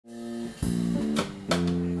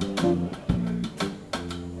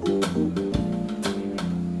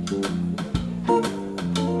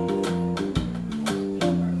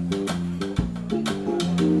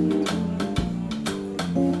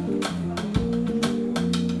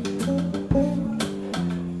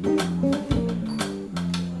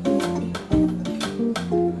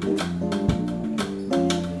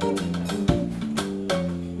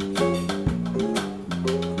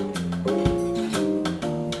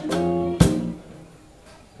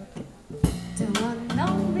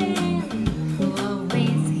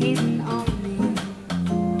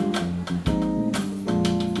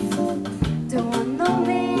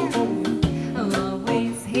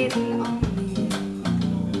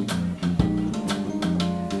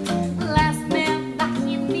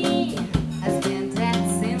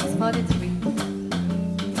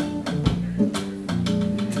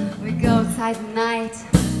Night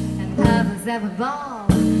and others have a ball.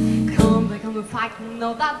 Come and fight.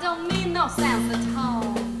 No, that don't mean no sense at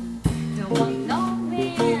all. Don't want no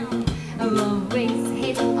man who always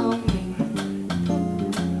hit on me.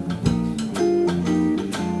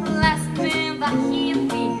 The last man that hit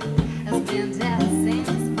me has been dead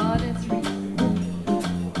since 43.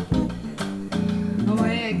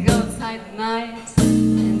 We go outside at night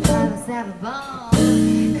and others have a ball.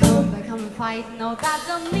 Come and fight. No, that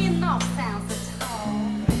don't mean no sense at all.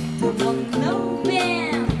 Don't want no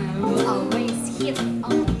man who always hit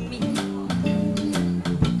on me.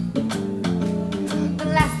 The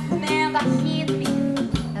last man that hit me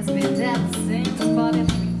has been dead since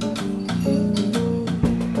 43.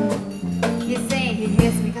 He say he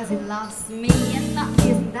hits me because he loves me, and not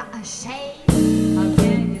isn't that a shame? How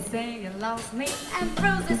can you say he loves me and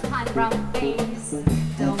bruise his fine brown face?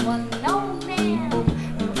 Don't want no man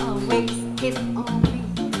who always hit on me.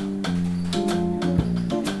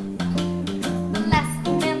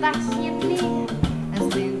 That hit me has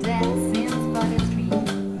been dead since 43.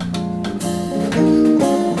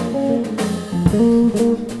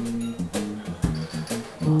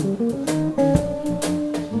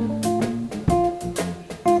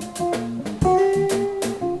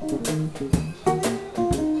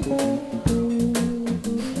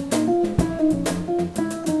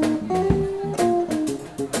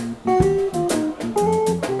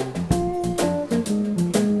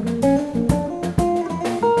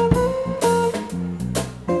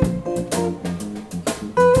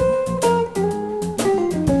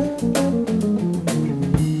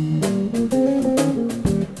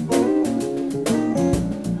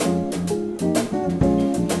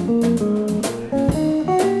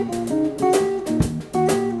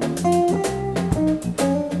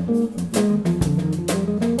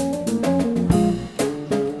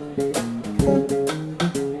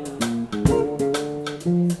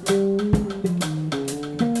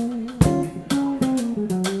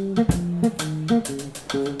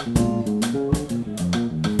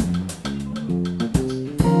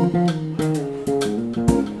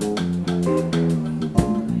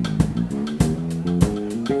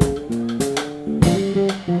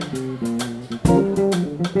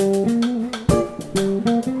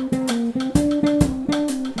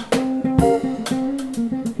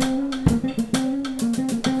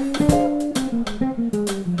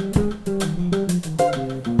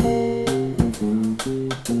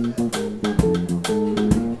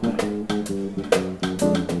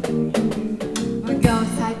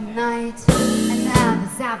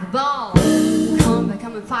 Have a ball.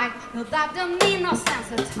 Come and fight. No, that don't mean no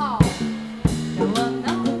sense at all. Don't want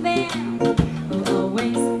no man who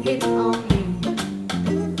always hit on me.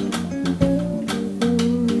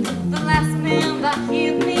 The last man that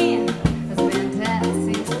hit me has been dead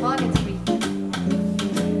since 43.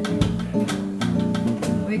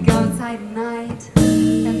 We go outside at night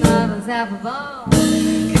and others have a ball.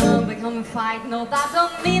 Come and fight. No, that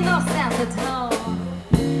don't mean no sense at all.